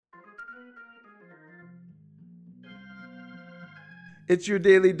It's your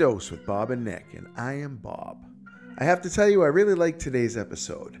daily dose with Bob and Nick, and I am Bob. I have to tell you, I really like today's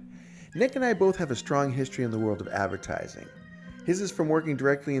episode. Nick and I both have a strong history in the world of advertising. His is from working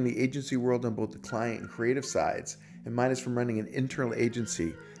directly in the agency world on both the client and creative sides, and mine is from running an internal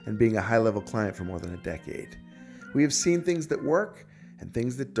agency and being a high-level client for more than a decade. We have seen things that work and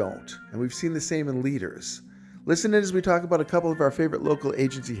things that don't, and we've seen the same in leaders. Listen in as we talk about a couple of our favorite local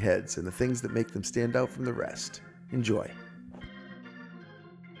agency heads and the things that make them stand out from the rest. Enjoy.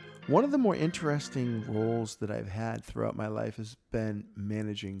 One of the more interesting roles that I've had throughout my life has been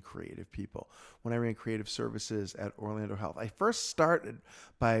managing creative people. When I ran creative services at Orlando Health, I first started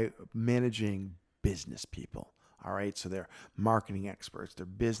by managing business people. All right, so they're marketing experts, they're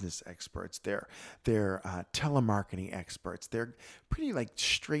business experts, they're telemarketing experts. They're pretty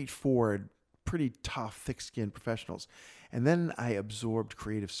straightforward, pretty tough, thick-skinned professionals. And then I absorbed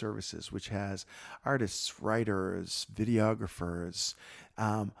creative services, which has artists, writers, videographers,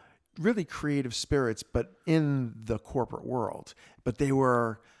 really creative spirits, but in the corporate world. But they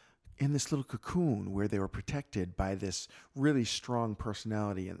were in this little cocoon where they were protected by this really strong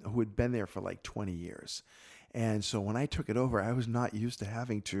personality and who had been there for like 20 years. And so when I took it over, I was not used to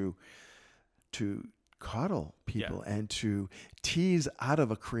having to coddle people and to tease out of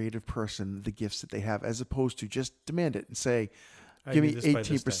a creative person the gifts that they have, as opposed to just demand it and say, give me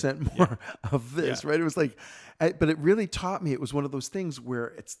 18% more of this, right? It was like, but it really taught me, it was one of those things where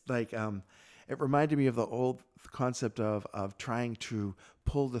it's like, it reminded me of the old concept of trying to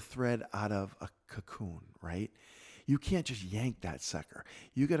pull the thread out of a cocoon, right? You can't just yank that sucker.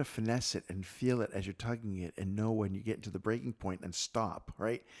 You got to finesse it and feel it as you're tugging it and know when you get into the breaking point and stop,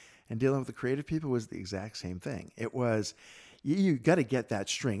 right? And dealing with the creative people was the exact same thing. It was, you got to get that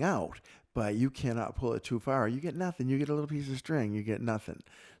string out, but you cannot pull it too far. You get nothing. You get a little piece of string. You get nothing.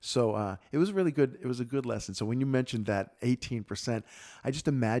 So it was really good. It was a good lesson. So when you mentioned that 18%, I just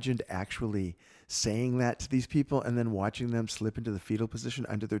imagined actually saying that to these people and then watching them slip into the fetal position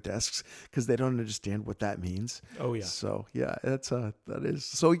under their desks because they don't understand what that means. Oh, yeah. So, yeah, that is.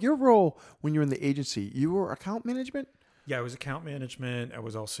 So your role when you're in the agency, you were account management? Yeah, I was account management. I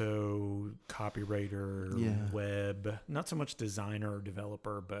was also copywriter, web, not so much designer or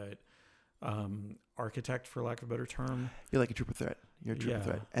developer, but architect, for lack of a better term. You're like a triple threat. You're a triple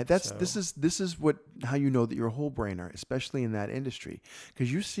threat. And this is how you know that you're a whole brainer, especially in that industry,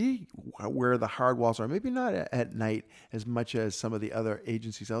 because you see where the hard walls are. Maybe not at night as much as some of the other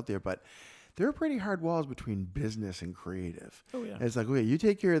agencies out there, but there are pretty hard walls between business and creative. Oh, yeah. And it's like, okay, you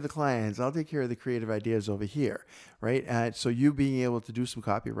take care of the clients, I'll take care of the creative ideas over here, right? And so you being able to do some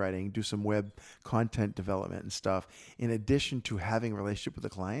copywriting, do some web content development and stuff, in addition to having a relationship with the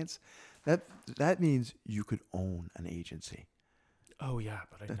clients, that means you could own an agency. Oh, yeah,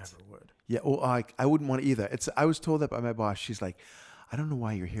 but I never would. Yeah, well, I wouldn't want to either. I was told that by my boss. She's like, I don't know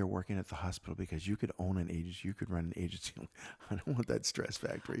why you're here working at the hospital, because you could own an agency. You could run an agency. I don't want that stress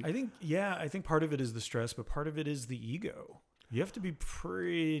factory. I think part of it is the stress, but part of it is the ego. You have to be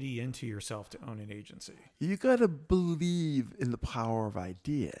pretty into yourself to own an agency. You got to believe in the power of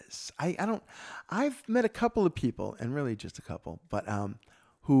ideas. I've met a couple of people, and really just a couple, but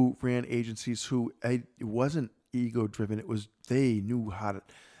who ran agencies who it wasn't ego driven. It was, they knew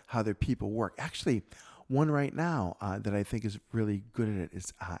how their people work. Actually, one right now that I think is really good at it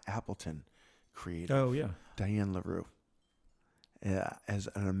is Appleton Creative. Oh, yeah. Diane LaRue. As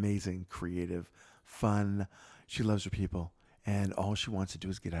an amazing, creative, fun. She loves her people, and all she wants to do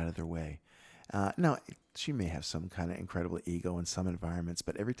is get out of their way. Now, she may have some kind of incredible ego in some environments,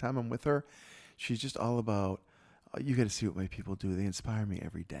 but every time I'm with her, she's just all about, you got to see what my people do. They inspire me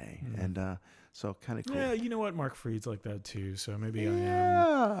every day. And so kind of cool. Yeah, you know what? Mark Freed's like that too. So maybe I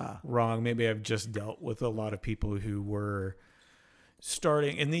am wrong. Maybe I've just dealt with a lot of people who were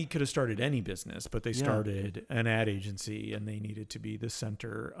starting, and they could have started any business, but they started an ad agency and they needed to be the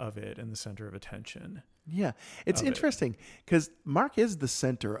center of it and the center of attention. Yeah. It's interesting because Mark is the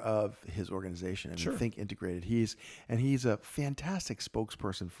center of his organization. I mean, Think Integrated. He's a fantastic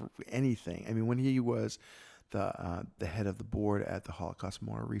spokesperson for anything. I mean, when he was the head of the board at the Holocaust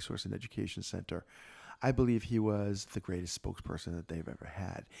Memorial Resource and Education Center, I believe he was the greatest spokesperson that they've ever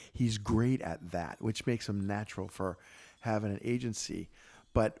had. He's great at that, which makes him natural for having an agency.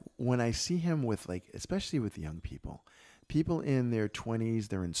 But when I see him with, especially with young people in their 20s,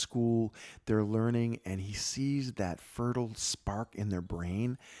 they're in school, they're learning, and he sees that fertile spark in their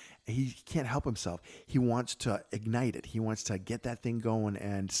brain, he can't help himself. He wants to ignite it. He wants to get that thing going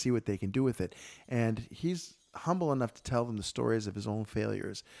and see what they can do with it. And he's humble enough to tell them the stories of his own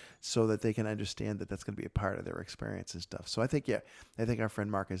failures so that they can understand that that's going to be a part of their experience and stuff. So I think our friend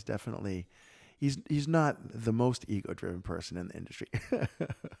Mark is definitely, he's not the most ego-driven person in the industry.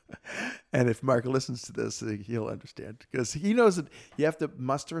 And if Mark listens to this, he'll understand, because he knows that you have to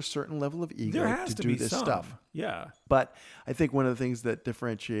muster a certain level of ego to do this stuff. Yeah. But I think one of the things that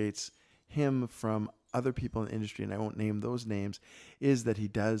differentiates him from other people in the industry, and I won't name those names, is that he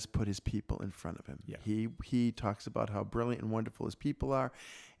does put his people in front of him. Yeah. He talks about how brilliant and wonderful his people are.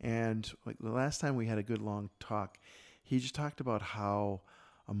 And like the last time we had a good long talk, he just talked about how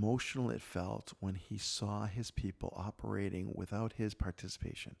emotional it felt when he saw his people operating without his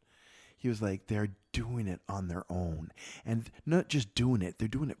participation. He was like, they're doing it on their own. And not just doing it, they're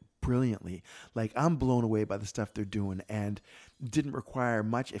doing it brilliantly. Like, I'm blown away by the stuff they're doing, and didn't require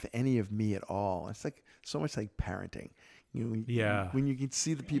much, if any, of me at all. It's like so much like parenting. When you can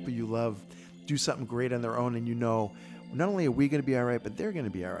see the people you love do something great on their own, and not only are we going to be all right, but they're going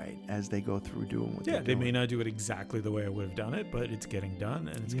to be all right as they go through doing what they're doing. Yeah, they may not do it exactly the way I would have done it, but it's getting done,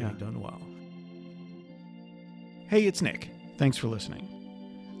 and it's getting done well. Hey, it's Nick. Thanks for listening.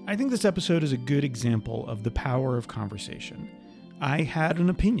 I think this episode is a good example of the power of conversation. I had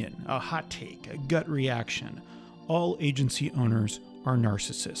an opinion, a hot take, a gut reaction. All agency owners are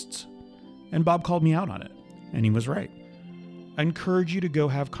narcissists. And Bob called me out on it, and he was right. I encourage you to go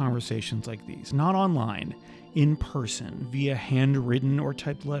have conversations like these, not online, in person, via handwritten or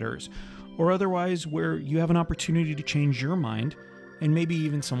typed letters, or otherwise where you have an opportunity to change your mind and maybe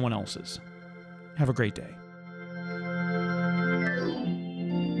even someone else's. Have a great day.